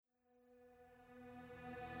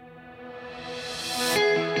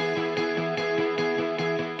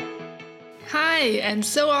Hi, and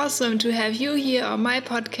so awesome to have you here on my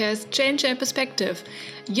podcast, Change and Perspective,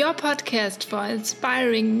 your podcast for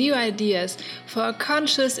inspiring new ideas for a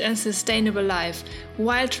conscious and sustainable life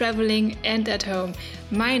while traveling and at home.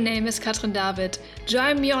 My name is Katrin David.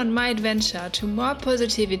 Join me on my adventure to more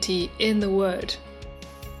positivity in the world.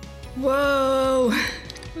 Whoa!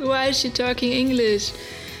 Why is she talking English?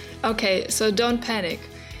 Okay, so don't panic.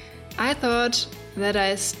 I thought that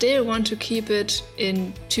I still want to keep it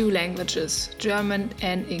in two languages, German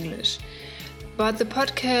and English. But the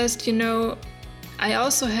podcast, I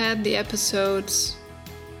also had the episodes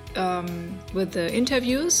with the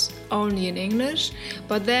interviews only in English,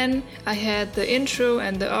 but then I had the intro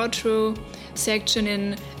and the outro section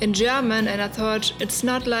in German, and I thought it's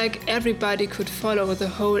not like everybody could follow the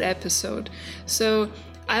whole episode. So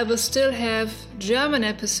I will still have German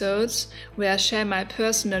episodes where I share my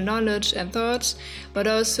personal knowledge and thoughts, but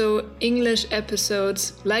also English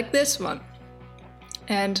episodes like this one.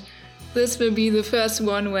 And this will be the first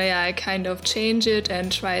one where I kind of change it and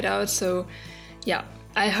try it out. So yeah,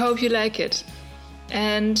 I hope you like it.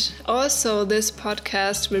 And also this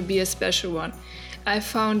podcast will be a special one. I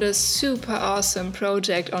found a super awesome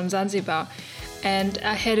project on Zanzibar, and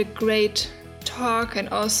I had a great talk and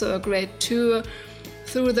also a great tour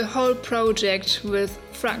through the whole project with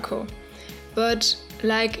Franco. But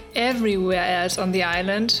like everywhere else on the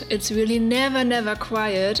island, it's really never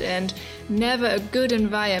quiet and never a good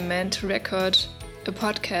environment to record a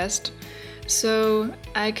podcast. So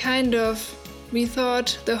I kind of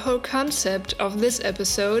rethought the whole concept of this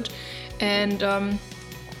episode, and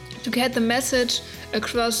to get the message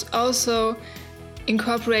across, also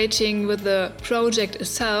incorporating with the project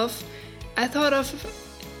itself, I thought of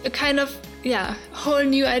a kind of whole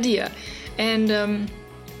new idea. And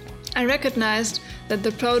I recognized that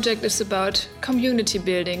the project is about community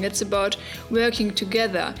building. It's about working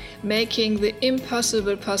together, making the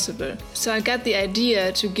impossible possible. So I got the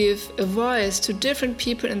idea to give a voice to different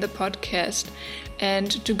people in the podcast and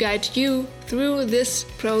to guide you through this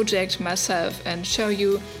project myself and show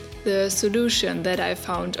you the solution that I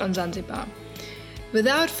found on Zanzibar.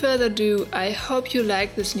 Without further ado, I hope you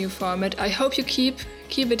like this new format. I hope you keep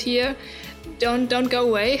it here. Don't go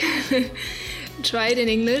away. Try it in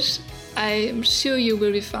English. I'm sure you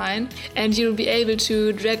will be fine, and you'll be able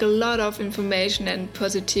to drag a lot of information and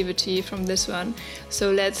positivity from this one.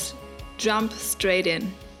 So let's jump straight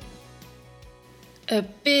in. A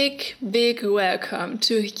big welcome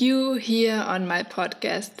to you here on my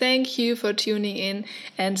podcast. Thank you for tuning in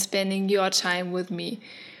and spending your time with me.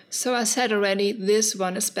 So I said already, this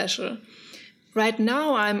one is special. Right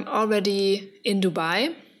now I'm already in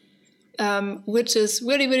Dubai, which is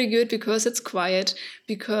really good because it's quiet,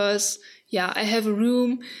 because I have a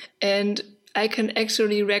room and I can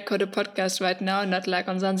actually record a podcast right now, not like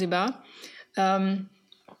on Zanzibar.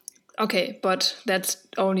 Okay, but that's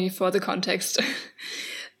only for the context.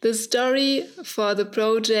 The story for the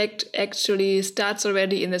project actually starts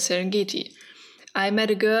already in the Serengeti. I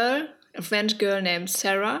met a French girl named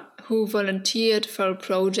Sarah, who volunteered for a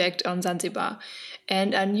project on Zanzibar.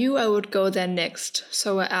 And I knew I would go there next,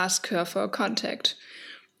 so I asked her for a contact.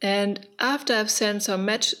 And after I've sent some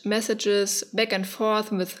messages back and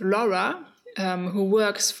forth with Laura, who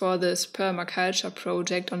works for this permaculture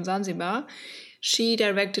project on Zanzibar, she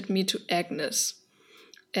directed me to Agnes.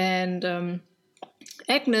 And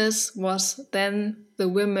Agnes was then the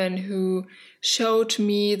woman who showed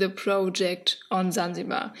me the project on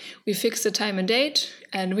Zanzibar. We fixed the time and date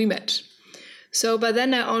and we met. So by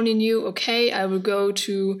then I only knew, okay, I will go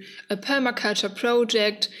to a permaculture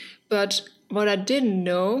project, but what I didn't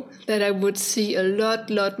know, that I would see a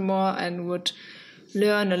lot more and would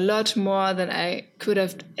learn a lot more than I could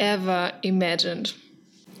have ever imagined.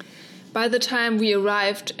 By the time we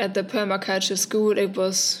arrived at the permaculture school, it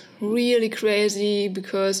was really crazy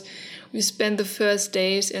because we spent the first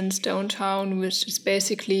days in Stone Town, which is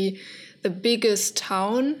basically the biggest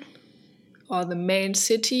town or the main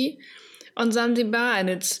city on Zanzibar, and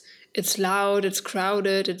it's loud, it's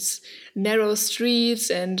crowded, it's narrow streets,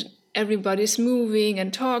 and everybody's moving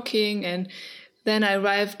and talking. And then I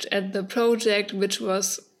arrived at the project, which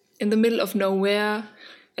was in the middle of nowhere,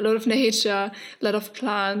 a lot of nature, a lot of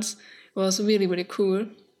plants. It was really cool.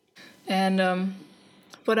 And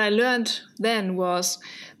what I learned then was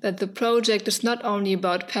that the project is not only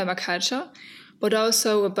about permaculture, but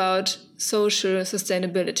also about social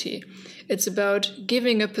sustainability. It's about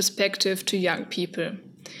giving a perspective to young people.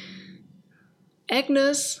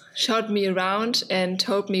 Agnes showed me around and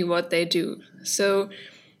told me what they do. So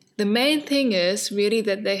the main thing is really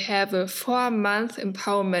that they have a 4-month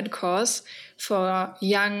empowerment course for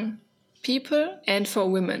young people and for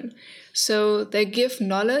women. So they give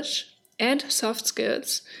knowledge and soft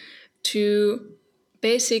skills to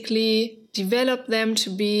basically develop them to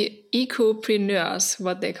be ecopreneurs,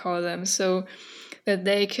 what they call them, so that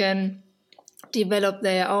they can develop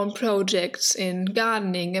their own projects in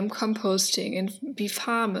gardening and composting and be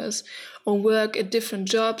farmers or work at different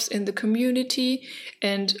jobs in the community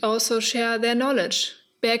and also share their knowledge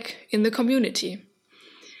back in the community.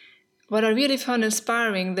 What I really found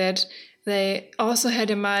inspiring that they also had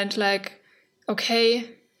in mind, like, okay,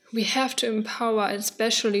 we have to empower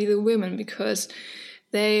especially the women because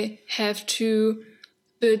they have to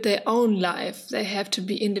build their own life. They have to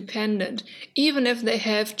be independent. Even if they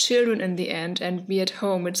have children in the end and be at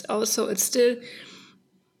home, they will still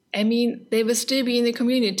be in the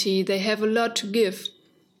community. They have a lot to give.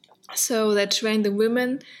 So they train the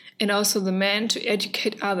women and also the men to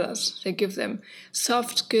educate others. They give them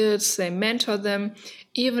soft skills, they mentor them.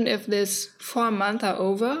 Even if this 4 months are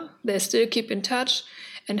over, they still keep in touch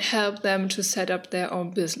and help them to set up their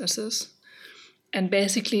own businesses. And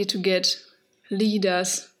basically to get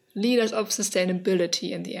leaders of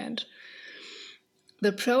sustainability in the end.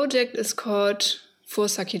 The project is called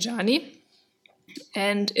Fursa Kijani,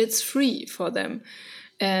 and it's free for them.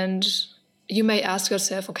 And you may ask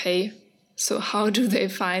yourself, okay, so how do they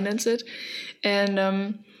finance it?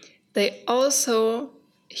 And they also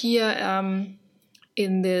here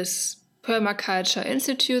in this Permaculture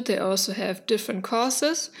Institute, they also have different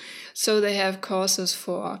courses. So they have courses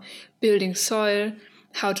for building soil,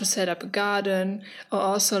 how to set up a garden, or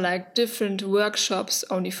also like different workshops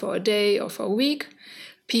only for a day or for a week.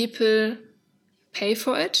 People pay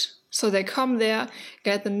for it. So they come there,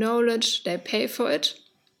 get the knowledge, they pay for it.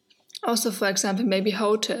 Also, for example, maybe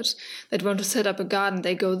hotels that want to set up a garden,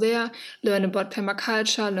 they go there, learn about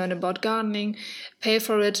permaculture, learn about gardening, pay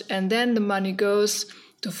for it, and then the money goes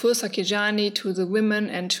to Fursa Kijani, to the women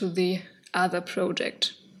and to the other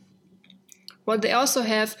project. What they also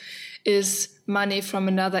have is money from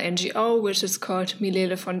another NGO, which is called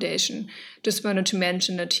Milele Foundation. Just wanted to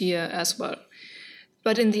mention it here as well.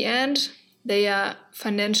 But in the end, they are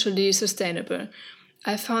financially sustainable.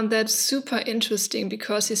 I found that super interesting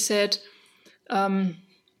because they said,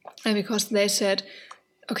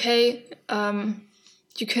 okay,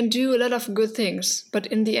 you can do a lot of good things, but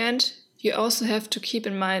in the end, you also have to keep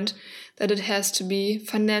in mind that it has to be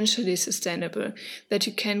financially sustainable, that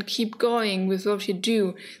you can keep going with what you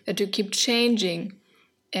do, that you keep changing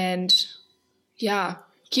and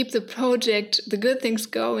keep the project, the good things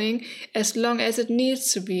going as long as it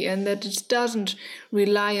needs to be, and that it doesn't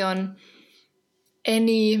rely on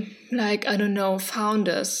any,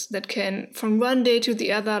 founders that can from one day to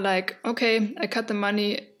the other, okay, I cut the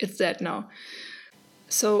money, it's dead now.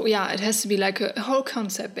 So it has to be like a whole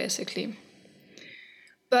concept basically.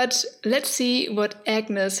 But let's see what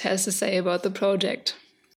Agnes has to say about the project.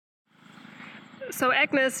 So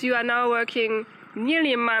Agnes, you are now working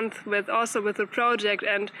nearly a month with the project,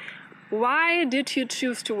 and why did you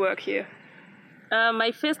choose to work here?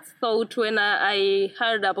 My first thought when I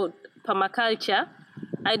heard about permaculture,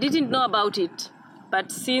 I didn't know about it,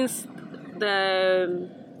 but since the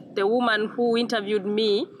woman who interviewed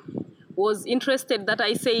me was interested, that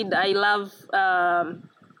I said I love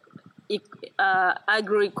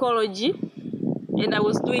agroecology, and I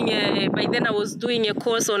was doing a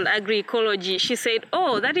course on agroecology. She said,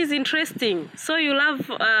 "Oh, that is interesting. So you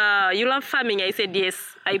love farming?" I said, "Yes,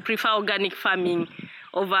 I prefer organic farming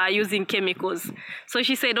over using chemicals." So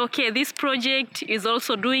she said, "Okay, this project is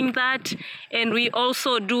also doing that, and we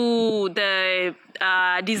also do the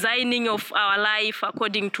designing of our life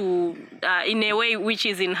according to in a way which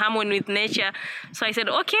is in harmony with nature." So I said,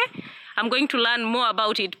 "Okay, I'm going to learn more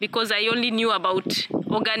about it because I only knew about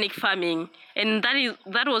organic farming," and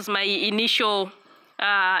that was my initial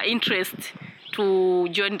interest to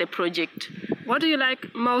join the project. What do you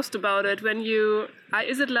like most about it? When you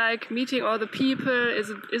is it like meeting all the people? Is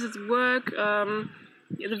it work?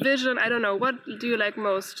 The vision? I don't know. What do you like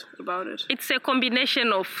most about it? It's a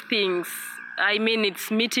combination of things. I mean,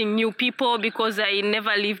 it's meeting new people because I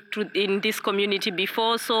never lived in this community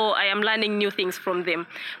before, so I am learning new things from them.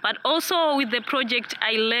 But also with the project,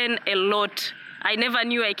 I learn a lot. I never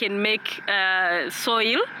knew I can make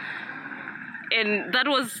soil, and that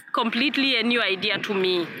was completely a new idea to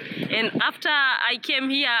me. And after I came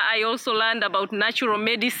here, I also learned about natural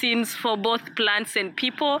medicines for both plants and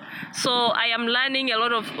people. So I am learning a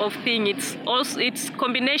lot of things. It's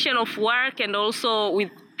combination of work and also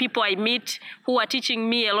with people I meet who are teaching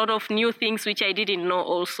me a lot of new things which I didn't know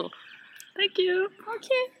also. Thank you.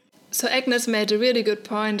 Okay. So Agnes made a really good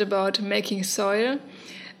point about making soil.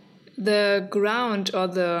 the ground or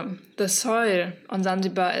the soil on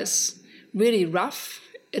Zanzibar is really rough.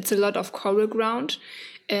 It's a lot of coral ground,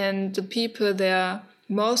 and the people there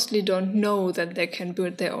mostly don't know that they can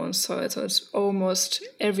build their own soil. So it's almost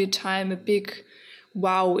every time a big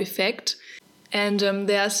wow effect. And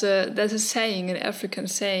there's a saying, an African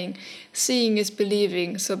saying, seeing is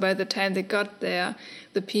believing. So by the time they got there,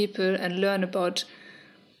 the people and learn about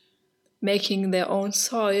making their own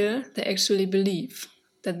soil, they actually believe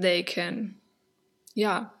that they can,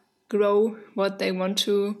 grow what they want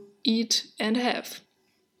to eat and have.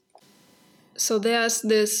 So there's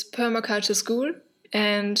this permaculture school,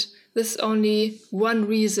 and this is only one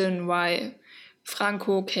reason why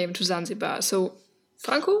Franco came to Zanzibar. So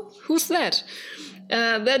Franco, who's that?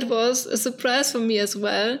 That was a surprise for me as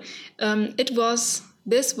well.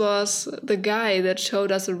 This was the guy that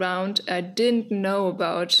showed us around I didn't know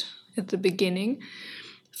about at the beginning.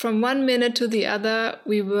 From one minute to the other,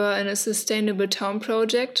 we were in a sustainable town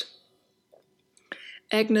project.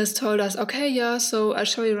 Agnes told us, okay, yeah, so I'll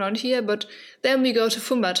show you around here, but then we go to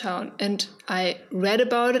Fumba Town. And I read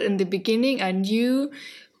about it in the beginning. I knew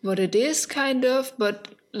what it is, kind of, but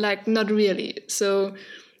like not really. So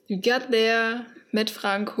we got there, met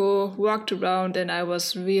Franco, walked around, and I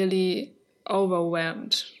was really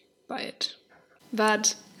overwhelmed by it.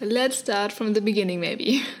 But let's start from the beginning,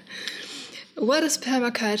 maybe. What is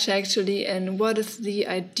permaculture actually, and what is the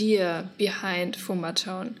idea behind Fumba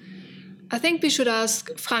Town? I think we should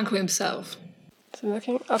ask Franco himself. Is it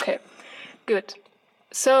working? Okay, good.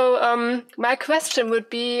 So my question would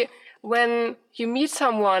be, when you meet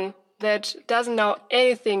someone that doesn't know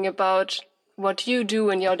anything about what you do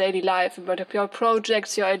in your daily life, about your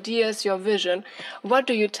projects, your ideas, your vision, what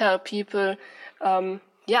do you tell people,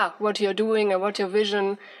 what you're doing and what your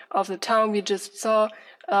vision of the town we just saw,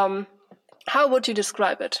 how would you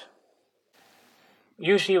describe it?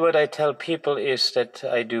 Usually what I tell people is that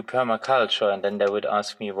I do permaculture, and then they would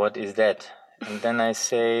ask me, what is that? And then I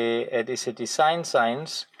say it is a design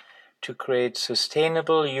science to create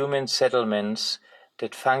sustainable human settlements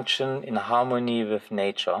that function in harmony with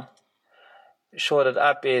nature. Shorted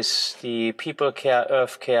up is the people care,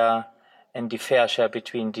 earth care, and the fair share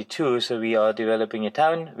between the two. So we are developing a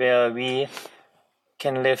town where we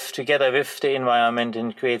can live together with the environment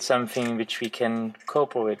and create something which we can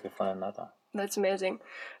cooperate with one another. That's amazing.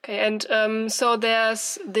 Okay, and so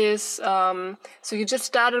there's this, so you just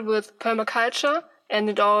started with permaculture, and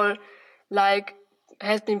it all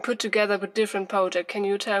has been put together with different projects. Can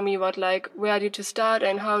you tell me where did you start,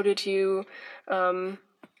 and how did you,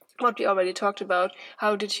 what we already talked about,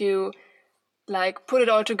 how did you put it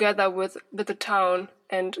all together with the town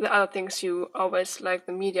and the other things you always like,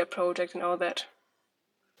 the media project and all that?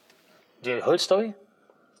 The whole story?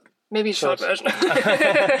 Maybe short version.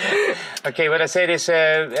 Okay, what I said is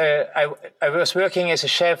I was working as a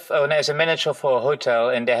chef or as a manager for a hotel,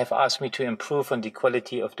 and they have asked me to improve on the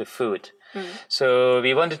quality of the food. So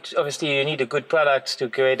we wanted, obviously you need a good product to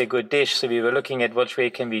create a good dish. So we were looking at which way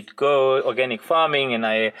can we go, organic farming, and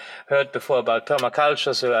I heard before about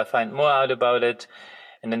permaculture, so I find more out about it.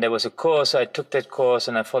 And then there was a course, I took that course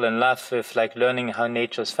and I fell in love with learning how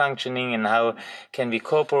nature is functioning and how can we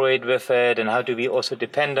cooperate with it and how do we also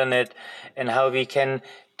depend on it and how we can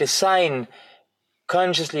design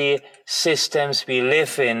consciously systems we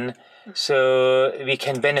live in so we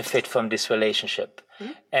can benefit from this relationship.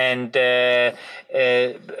 And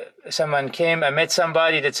someone came, I met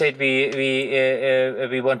somebody that said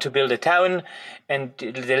we want to build a town, and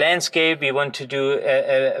the landscape we want to do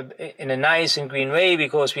in a nice and green way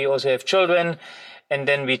because we also have children. And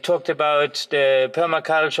then we talked about the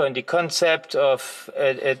permaculture and the concept of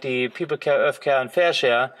the people care, earth care, and fair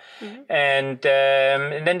share. And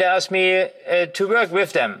then they asked me to work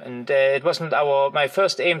with them. And it wasn't my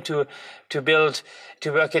first aim to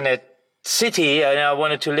work in a city. I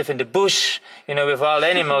wanted to live in the bush, with wild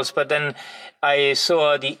animals. But then I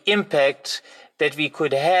saw the impact that we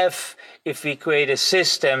could have if we create a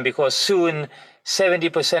system, because soon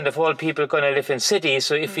 70% of all people are going to live in cities.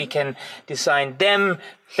 So if we can design them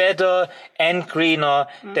better and greener,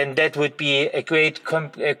 then that would be a great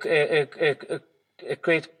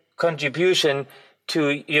contribution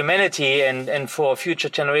to humanity and for future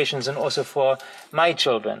generations and also for my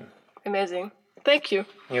children. Amazing. Thank you.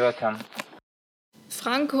 You're welcome.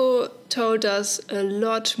 Franco told us a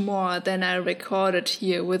lot more than I recorded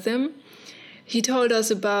here with him. He told us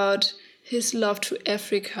about his love to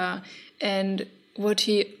Africa and what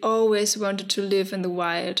he always wanted to live in the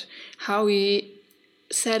wild, how he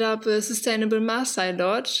set up a sustainable Maasai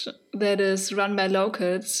lodge that is run by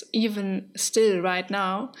locals, even still right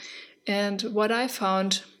now. And what I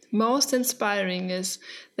found most inspiring is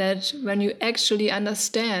that when you actually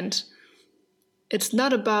understand, it's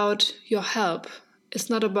not about your help. It's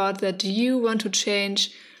not about that you want to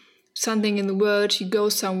change something in the world, you go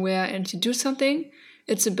somewhere and you do something.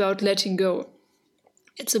 It's about letting go.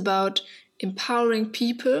 It's about empowering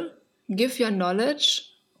people, give your knowledge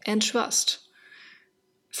and trust.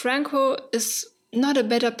 Franco is not a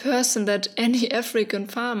better person than any African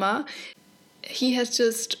farmer. He has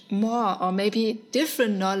just more or maybe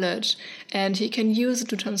different knowledge, and he can use it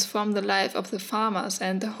to transform the life of the farmers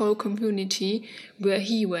and the whole community where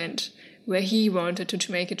he went, where he wanted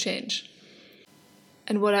to make a change.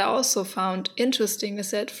 And what I also found interesting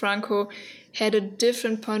is that Franco had a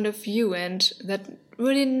different point of view, and that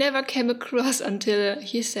really never came across until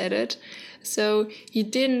he said it. So he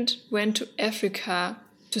didn't went to Africa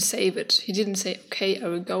to save it. He didn't say, okay, I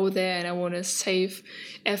will go there and I want to save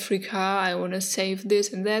Africa, I want to save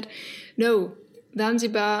this and that. No,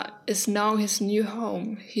 Zanzibar is now his new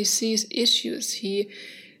home. He sees issues. He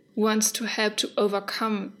wants to help to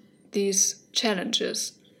overcome these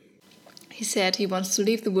challenges. He said he wants to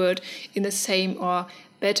leave the world in the same or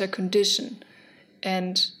better condition.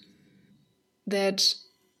 And that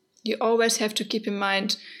you always have to keep in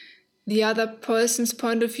mind the other person's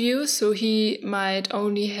point of view. So he might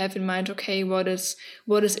only have in mind, okay, what is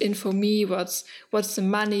in for me? What's the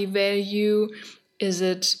money value? Is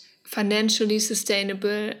it financially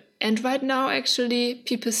sustainable? And right now, actually,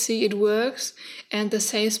 people see it works, and the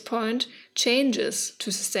sales point changes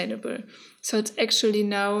to sustainable. So it's actually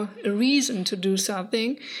now a reason to do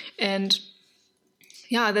something, and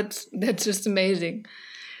yeah, that's just amazing.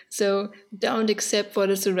 So don't accept what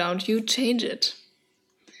is around you, change it.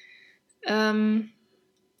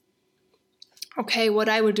 Okay, what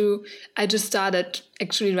I will do, I just started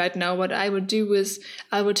actually right now. What I will do is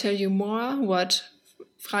I will tell you more what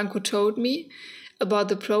Franco told me about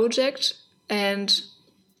the project and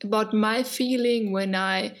about my feeling when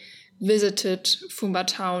I visited Fumba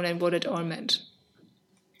town and what it all meant.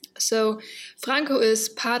 So Franco is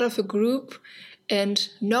part of a group, and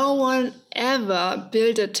no one ever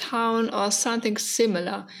built a town or something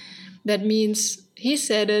similar. That means he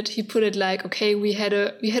said it, he put it like, okay, we had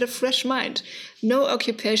a fresh mind. No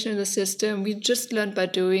occupation in the system. We just learned by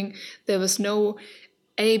doing. There was no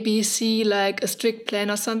ABC, like a strict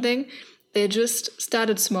plan or something. They just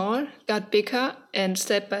started small, got bigger, and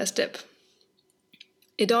step by step.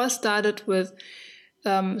 It all started with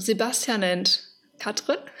Sebastian and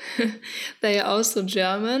Katrin. They are also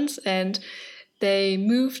Germans, and they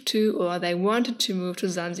wanted to move to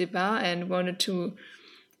Zanzibar and wanted to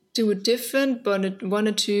do it different, but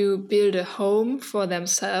wanted to build a home for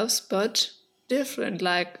themselves, but different,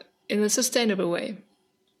 like in a sustainable way.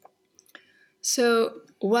 So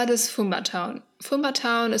what is Fumba Town? Fumba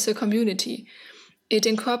Town is a community. It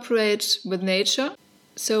incorporates with nature.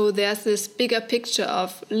 So there's this bigger picture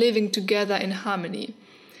of living together in harmony.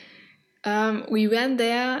 We went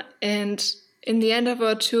there, and in the end of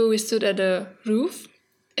our tour, we stood at a roof,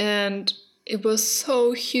 and it was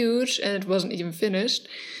so huge, and it wasn't even finished.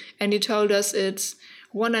 And he told us it's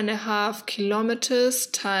 1.5 kilometers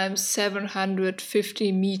times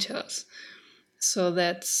 750 meters. So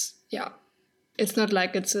that's, it's not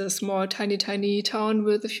like it's a small, tiny town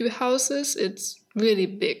with a few houses. It's really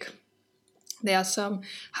big. There are some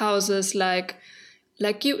houses like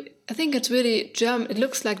you, I think it's really German. It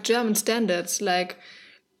looks like German standards, like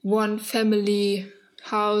one family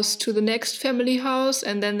house to the next family house.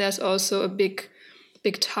 And then there's also a big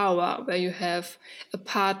tower where you have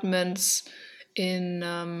apartments in,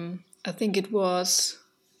 I think it was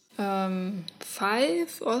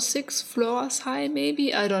 5 or 6 floors high,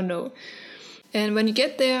 maybe, I don't know. And when you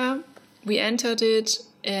get there, we entered it,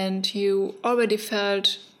 and you already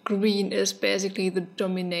felt green is basically the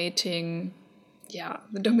dominating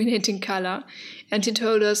color. And he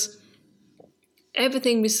told us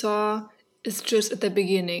everything we saw is just at the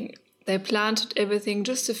beginning. They planted everything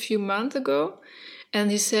just a few months ago, and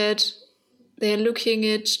he said they're looking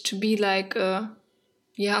it to be like a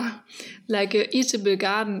eatable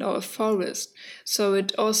garden or a forest. So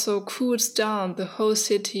it also cools down the whole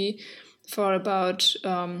city for about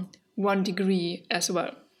 1 degree as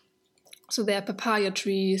well. So there are papaya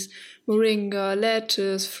trees, moringa,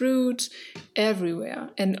 lettuce, fruits everywhere,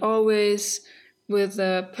 and always with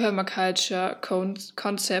the permaculture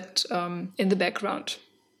concept in the background.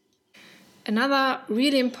 Another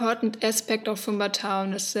really important aspect of Fumba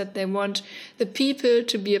Town is that they want the people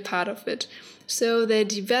to be a part of it. So they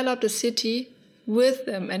developed a city with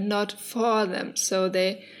them and not for them. So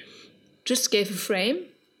they just gave a frame,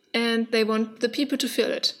 and they want the people to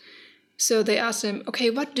fill it. So they asked them, okay,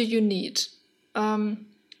 what do you need?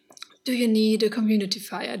 do you need a community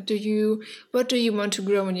fire? What do you want to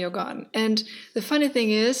grow in your garden? And the funny thing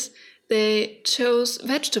is, they chose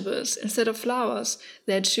vegetables instead of flowers.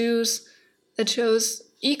 They chose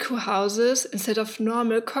eco houses instead of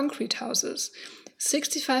normal concrete houses.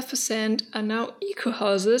 65% are now eco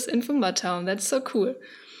houses in Fumba. That's so cool.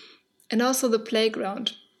 And also the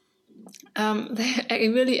playground. They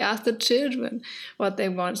really asked the children what they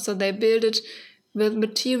want, so they built it with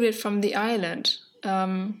material from the island.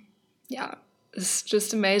 It's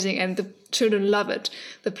just amazing, and the children love it.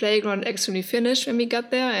 The playground actually finished when we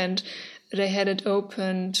got there, and they had it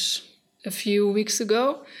opened a few weeks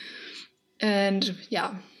ago. And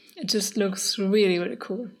yeah, it just looks really, really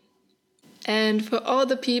cool. And for all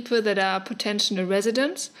the people that are potential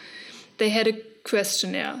residents, they had a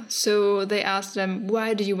questionnaire. So they asked them,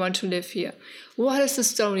 why do you want to live here? What is the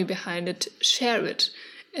story behind it? Share it.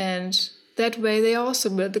 And that way they also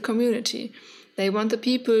build the community. They want the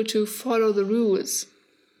people to follow the rules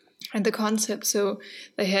and the concept. So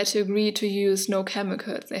they had to agree to use no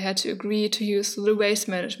chemicals. They had to agree to use the waste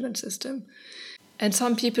management system. And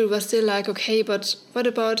some people were still like, okay, but what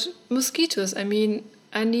about mosquitoes? I mean,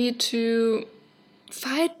 I need to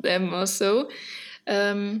fight them or so.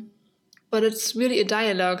 But it's really a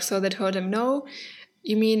dialogue. So they told him, no,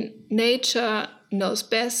 you mean nature knows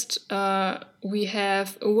best. We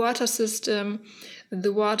have a water system.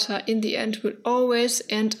 The water in the end will always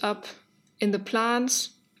end up in the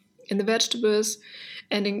plants, in the vegetables.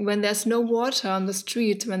 And when there's no water on the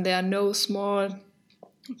streets, when there are no small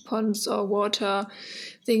ponds or water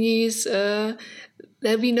thingies,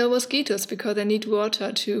 there'll be no mosquitoes because they need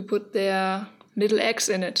water to put their little eggs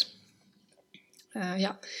in it.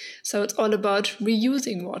 So it's all about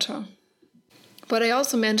reusing water. What I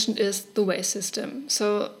also mentioned is the waste system.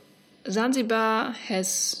 So Zanzibar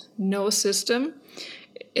has no system.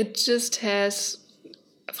 It just has,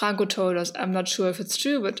 Franco told us, I'm not sure if it's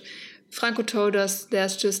true, but Franco told us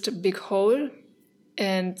there's just a big hole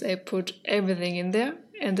and they put everything in there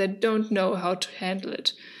and they don't know how to handle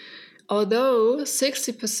it. Although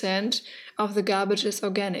 60% of the garbage is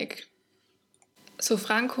organic. So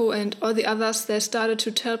Franco and all the others, they started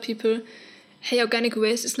to tell people, hey, organic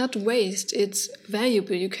waste is not waste, it's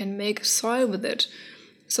valuable, you can make soil with it.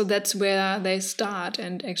 So that's where they start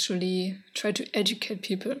and actually try to educate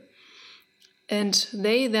people. And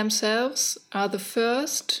they themselves are the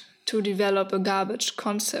first to develop a garbage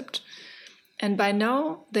concept. And by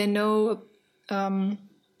now, they know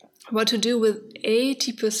what to do with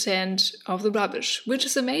 80% of the rubbish, which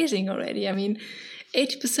is amazing already. I mean,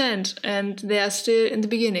 80%, and they are still in the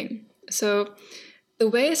beginning. So the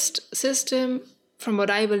waste system, from what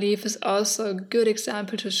I believe, is also a good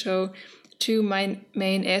example to show two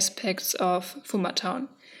main aspects of Fumba.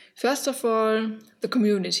 First of all, the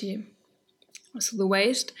community. So the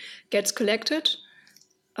waste gets collected,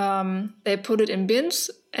 they put it in bins,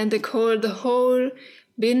 and they call the whole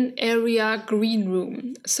bin area green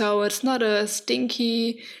room. So it's not a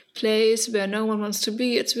stinky place where no one wants to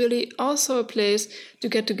be. It's really also a place to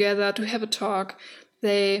get together, to have a talk.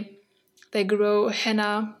 They grow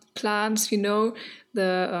henna plants, you know,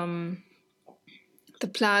 the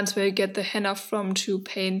plants where you get the henna from to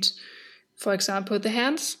paint, for example, the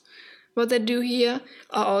hands. What they do here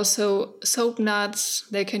are also soap nuts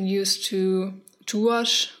they can use to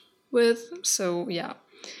wash with. So yeah,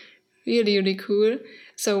 really, really cool.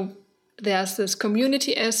 So there's this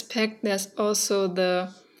community aspect. There's also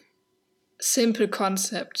the simple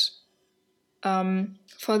concept.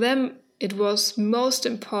 For them, it was most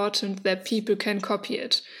important that people can copy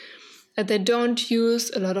it, that they don't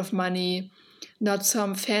use a lot of money, not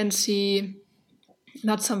some fancy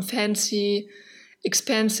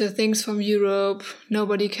expensive things from Europe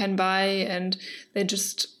nobody can buy, and they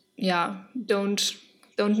just don't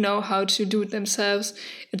know how to do it themselves.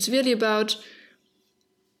 It's really about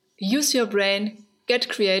use your brain, get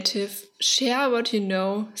creative, share what you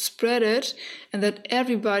know, spread it, and that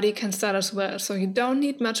everybody can start as well. So you don't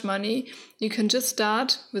need much money. You can just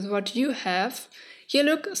start with what you have. Here,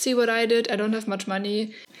 look, see what I did. I don't have much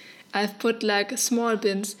money. I've put like small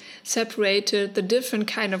bins, separated the different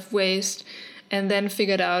kind of waste, and then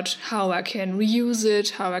figured out how I can reuse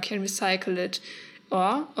it, how I can recycle it,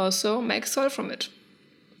 or also make soil from it.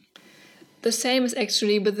 The same is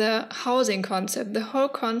actually with the housing concept. The whole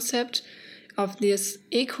concept of these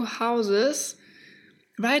eco houses,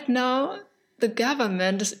 right now the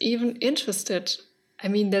government is even interested. I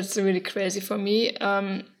mean, that's really crazy for me.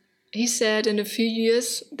 He said in a few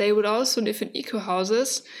years they would also live in eco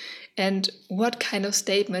houses. And what kind of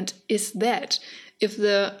statement is that if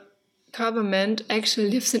the government actually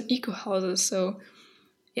lives in eco houses? So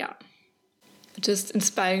yeah. just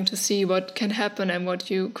inspiring to see what can happen and what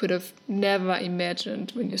you could have never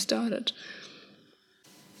imagined when you started.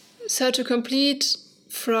 So to complete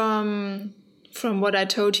from what I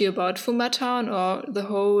told you about Fumatown, or the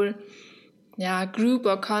whole group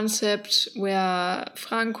or concept where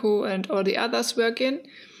Franco and all the others work in,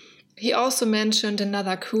 he also mentioned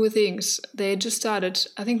another cool things. They just started,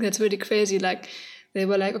 I think that's really crazy, like they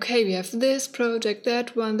were like, okay, we have this project,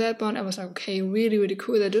 that one. I was like, okay, really, really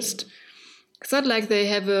cool. It's not like they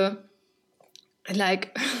have a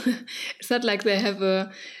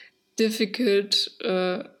difficult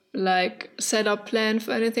setup plan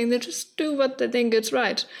for anything. They just do what they think is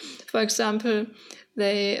right. For example,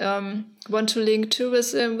 they want to link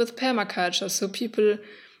tourism with permaculture. So people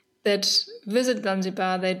that visit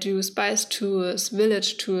Zanzibar, they do spice tours,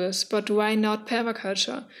 village tours, but why not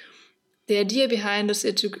permaculture? The idea behind this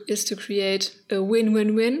is to create a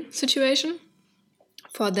win-win-win situation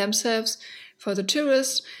for themselves, for the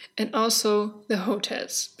tourists, and also the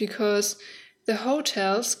hotels, because the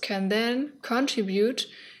hotels can then contribute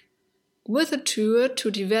with a tour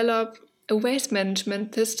to develop a waste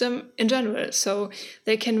management system in general. So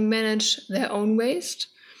they can manage their own waste.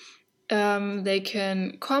 They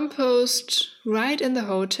can compost right in the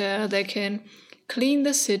hotel. They can clean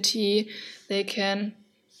the city. They can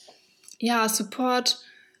support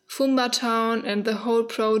Fumatown and the whole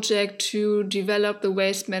project to develop the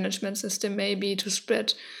waste management system, maybe to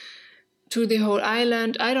spread to the whole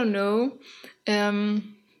island. I don't know.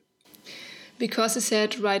 Because he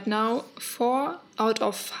said right now 4 out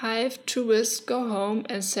of 5 tourists go home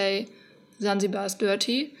and say Zanzibar is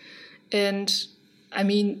dirty. And I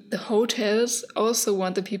mean, the hotels also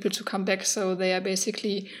want the people to come back, so they are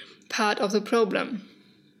basically part of the problem.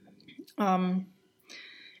 And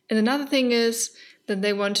another thing is that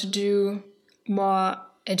they want to do more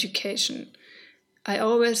education. I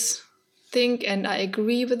always think, and I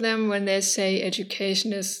agree with them when they say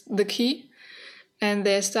education is the key. And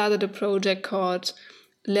they started a project called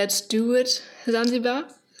Let's Do It Zanzibar.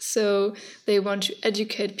 So they want to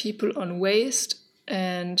educate people on waste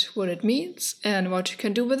and what it means and what you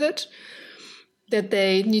can do with it. That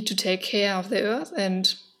they need to take care of the earth,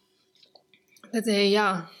 and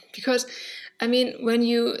that because I mean, when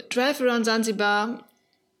you drive around Zanzibar,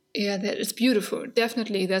 that is beautiful.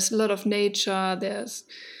 Definitely, there's a lot of nature. There's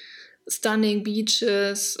stunning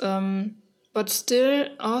beaches, but still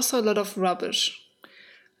also a lot of rubbish.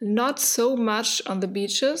 Not so much on the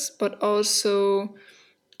beaches, but also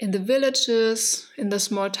in the villages, in the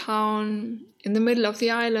small town, in the middle of the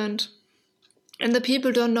island. And the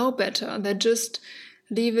people don't know better. They just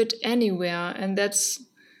leave it anywhere. And that's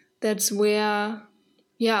where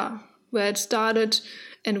it started,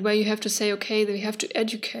 and where you have to say, okay, we have to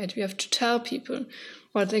educate. We have to tell people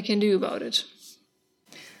what they can do about it.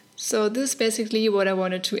 So this is basically what I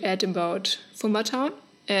wanted to add about Fumatown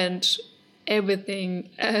and everything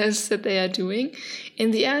else that they are doing.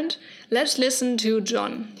 In the end, let's listen to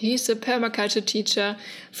John. He's a permaculture teacher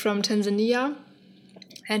from Tanzania,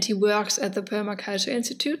 and he works at the Permaculture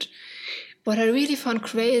Institute. What I really found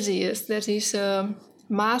crazy is that he's a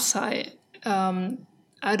Maasai.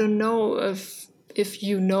 I don't know if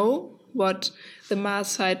you know what the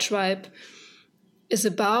Maasai tribe is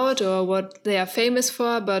about or what they are famous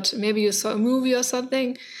for, but maybe you saw a movie or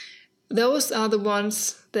something. Those are the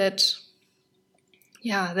ones that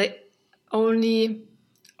they only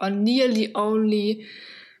or nearly only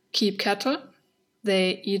keep cattle.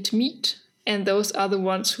 They eat meat, and those are the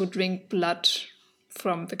ones who drink blood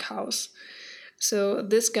from the cows. So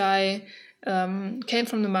this guy came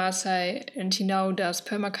from the Maasai, and he now does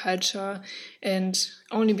permaculture, and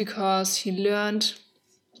only because he learned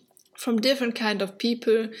from different kind of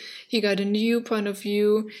people, he got a new point of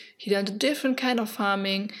view, he learned a different kind of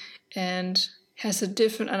farming, and has a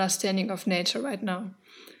different understanding of nature right now.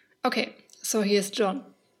 Okay, so here's John.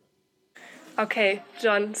 Okay,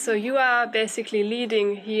 John, so you are basically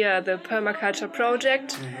leading here the permaculture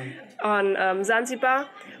project on Zanzibar.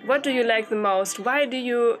 What do you like the most? Why did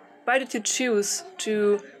you choose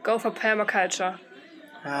to go for permaculture?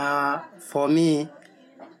 For me,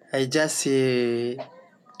 I just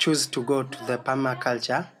choose to go to the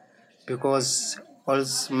permaculture because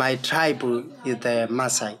also my tribe is the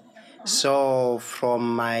Maasai. So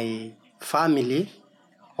from my family,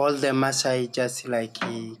 all the Maasai just like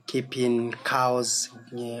keeping cows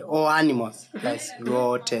or animals, like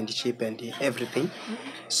goat and sheep and everything.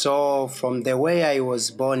 So from the way I was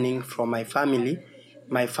born from my family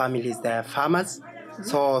is the farmers.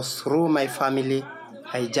 So through my family,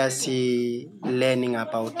 I just learning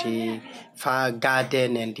about farm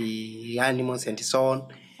garden and the animals and so on.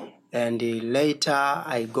 And later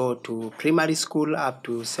I go to primary school up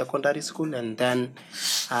to secondary school, and then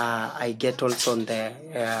I get also the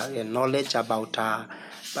knowledge about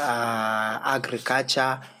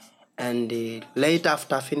agriculture. And later,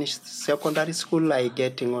 after I finished secondary school, I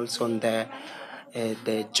getting also the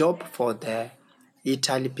job for the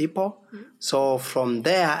Italy people. So from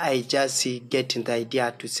there, I just getting the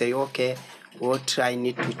idea to say, okay, what I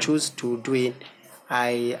need to choose to do it.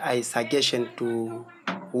 I suggestion to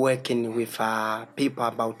working with people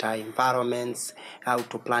about environments, how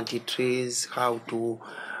to plant the trees, how to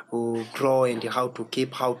grow, and how to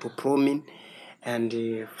keep, how to pruning.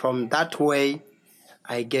 And from that way,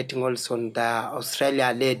 I getting also the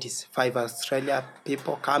Australia ladies, 5 Australia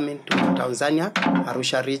people coming to Tanzania,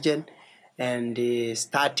 Arusha region, and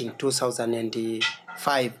starting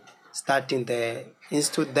 2005, starting the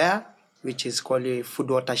institute there, which is called a food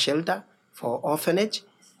water shelter for orphanage.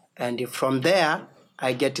 And from there,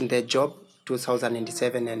 I get in the job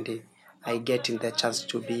 2007, and I get in the chance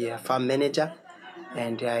to be a farm manager.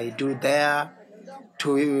 And I do there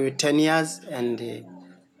 10 years, and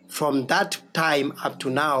from that time up to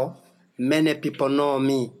now, many people know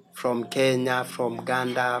me from Kenya, from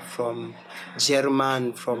Uganda, from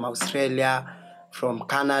Germany, from Australia, from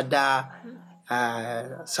Canada,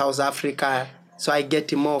 South Africa. So I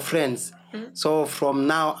get more friends. So from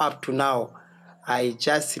now up to now, I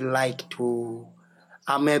just like to,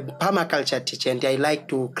 I'm a permaculture teacher, and I like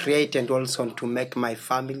to create and also to make my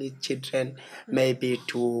family, children, maybe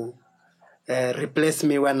to replace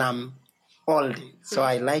me when I'm old. So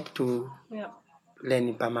I like to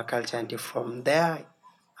learn permaculture, and from there,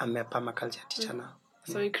 I'm a permaculture teacher now.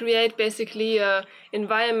 So you create basically a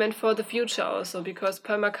environment for the future also, because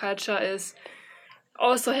permaculture is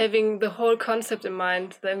also having the whole concept in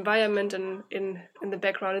mind, the environment in the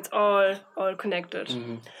background. It's all connected.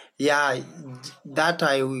 Yeah, that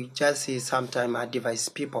I will just sometimes advise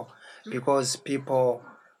people, because people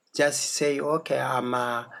just say, okay, I'm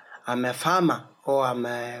a farmer, or I'm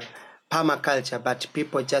a permaculture, but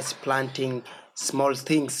people just planting small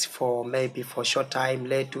things for maybe for short time,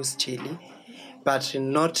 lettuce, chili, but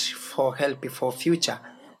not for help for future.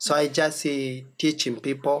 So I just teaching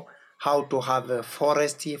people how to have a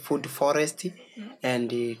food forest, and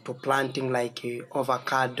to planting like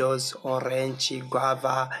avocados, orange,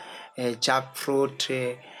 guava,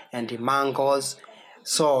 jackfruit, and mangoes,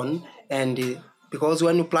 so on. And because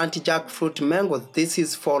when you plant jackfruit, mangoes, this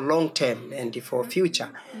is for long term and for future.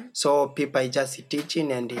 So people are just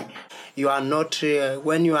teaching, and you are not,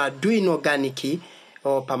 when you are doing organic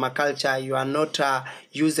or permaculture, you are not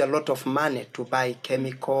use a lot of money to buy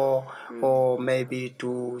chemical, or maybe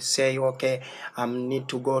to say, okay, I need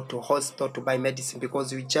to go to hospital to buy medicine,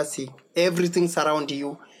 because you just see everything around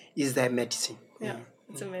you is the medicine. Yeah,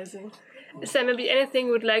 it's amazing. Is there maybe anything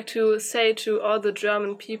you would like to say to all the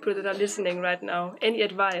German people that are listening right now? Any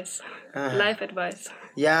advice? Life advice?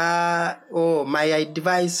 Yeah, my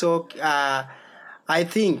advice, so I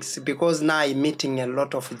think because now I'm meeting a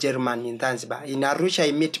lot of German in Zanzibar. In Arusha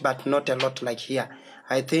I meet, but not a lot like here.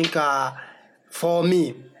 I think for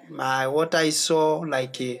me, what I saw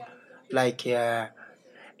like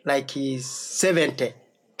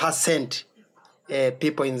 70%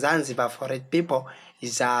 people in Zanzibar, for people,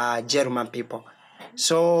 is German people.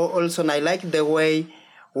 So also I like the way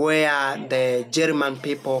where the German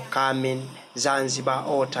people come in Zanzibar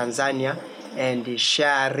or Tanzania and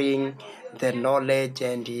sharing the knowledge,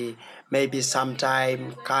 and maybe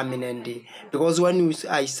sometime coming, and because when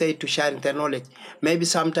I say to share the knowledge, maybe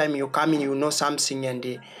sometime you come in, you know something,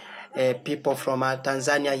 and people from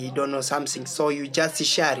Tanzania, you don't know something, so you just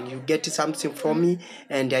sharing, you get something from me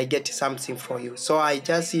and I get something for you. So I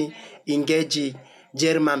just engage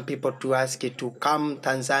German people to ask you to come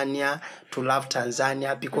Tanzania, to love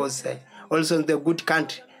Tanzania, because also the good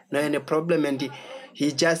country, no any problem. And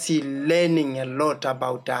he just learning a lot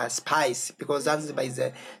about spice, because Zanzibar is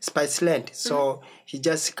a spice land. So he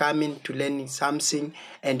just coming to learning something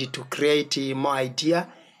and to create more idea,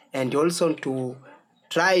 and also to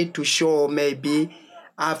try to show maybe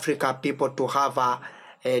Africa people to have a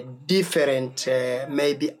different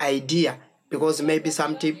maybe idea, because maybe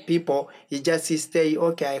some people he just stay,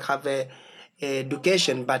 okay, I have a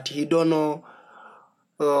education, but he don't know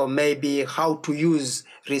maybe how to use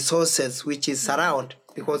resources which is around,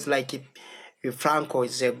 because like if Franco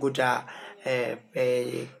is a good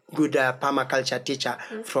permaculture teacher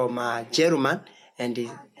from German,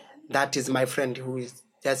 and that is my friend who is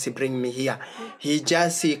just bring me here. He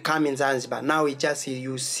just come in Zanzibar. Now he just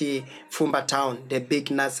you see Fumba town, the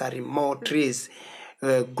big nursery, more trees,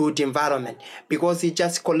 good environment, because he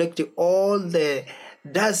just collected all the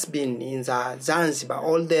dustbin in the Zanzibar,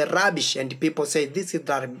 all the rubbish, and people say this is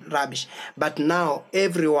the rubbish. But now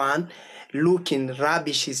everyone looking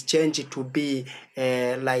rubbish is changed to be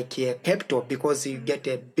like a pepto, because you get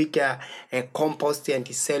a bigger compost and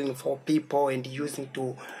is selling for people and using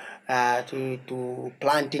to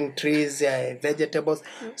planting trees, vegetables.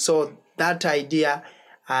 So that idea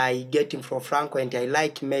I get it from Franco, and I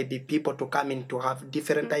like maybe people to come in to have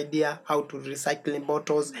different idea how to recycling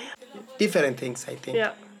bottles, different things, I think.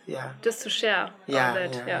 Yeah. Just to share all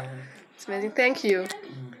that. Yeah. It's amazing. Thank you.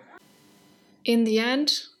 In the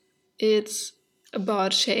end, it's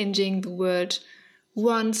about changing the world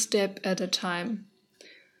one step at a time.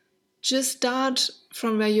 Just start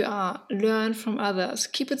from where you are, learn from others,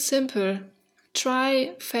 keep it simple,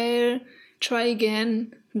 try, fail, try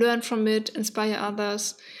again, learn from it, inspire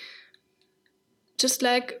others. Just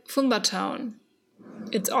like Fumba Town.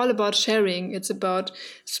 It's all about sharing, it's about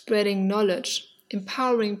spreading knowledge,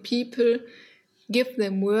 empowering people, give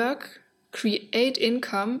them work, create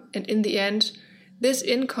income, and in the end, this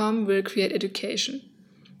income will create education.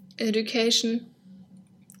 Education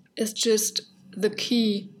is just the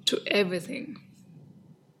key to everything.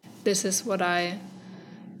 This is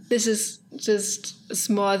just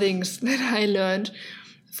small things that I learned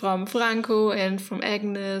from Franco and from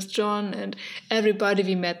Agnes, John, and everybody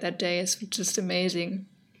we met that day. It's just amazing.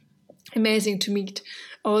 Amazing to meet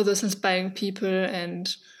all those inspiring people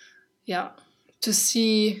and to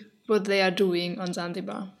see what they are doing on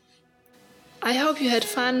Zanzibar. I hope you had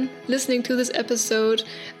fun listening to this episode,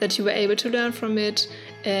 that you were able to learn from it,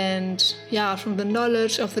 and from the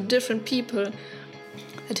knowledge of the different people,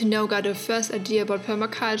 that you got a first idea about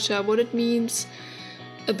permaculture, what it means,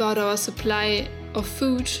 about our supply of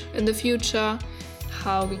food in the future,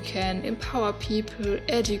 how we can empower people,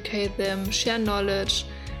 educate them, share knowledge,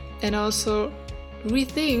 and also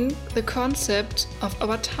rethink the concept of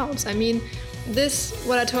our towns. I mean, this,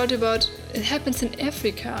 what I told you about, it happens in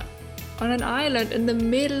Africa, on an island in the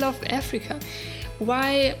middle of Africa.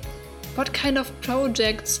 What kind of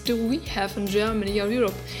projects do we have in Germany or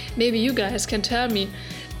Europe? Maybe you guys can tell me,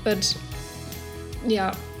 but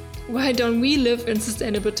why don't we live in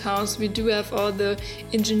sustainable towns? We do have all the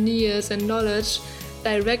engineers and knowledge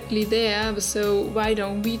directly there, so why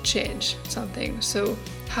don't we change something? So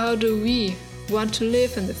how do we want to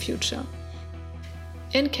live in the future?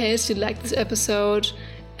 In case you like this episode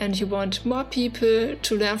and you want more people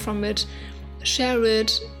to learn from it, share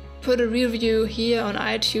it, put a review here on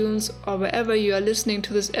iTunes or wherever you are listening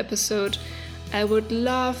to this episode. I would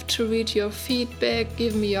love to read your feedback,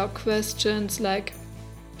 give me your questions,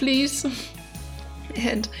 please.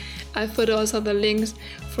 And I put also the links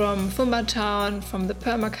from Fumba Town, from the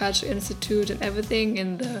Permaculture Institute and everything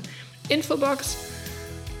in the info box.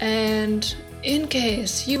 And in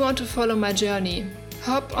case you want to follow my journey,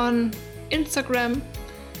 hop on Instagram.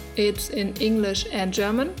 It's in English and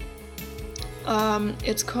German.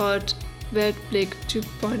 It's called Weltblick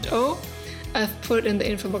 2.0. I've put in the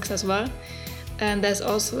info box as well. And there's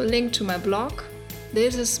also a link to my blog.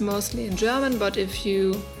 This is mostly in German, but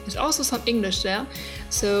there's also some English there.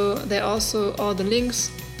 So there are also all the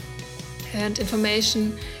links and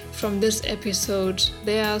information from this episode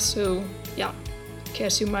there. So in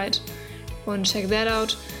case you might want to check that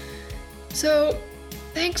out. So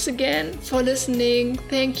thanks again for listening.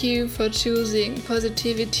 Thank you for choosing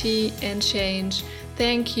positivity and change.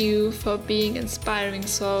 Thank you for being inspiring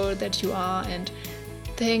soul that you are, and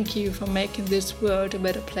thank you for making this world a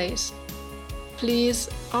better place. Please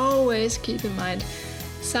always keep in mind,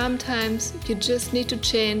 sometimes you just need to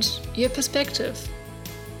change your perspective.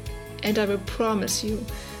 And I will promise you,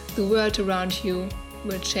 the world around you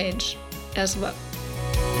will change as well.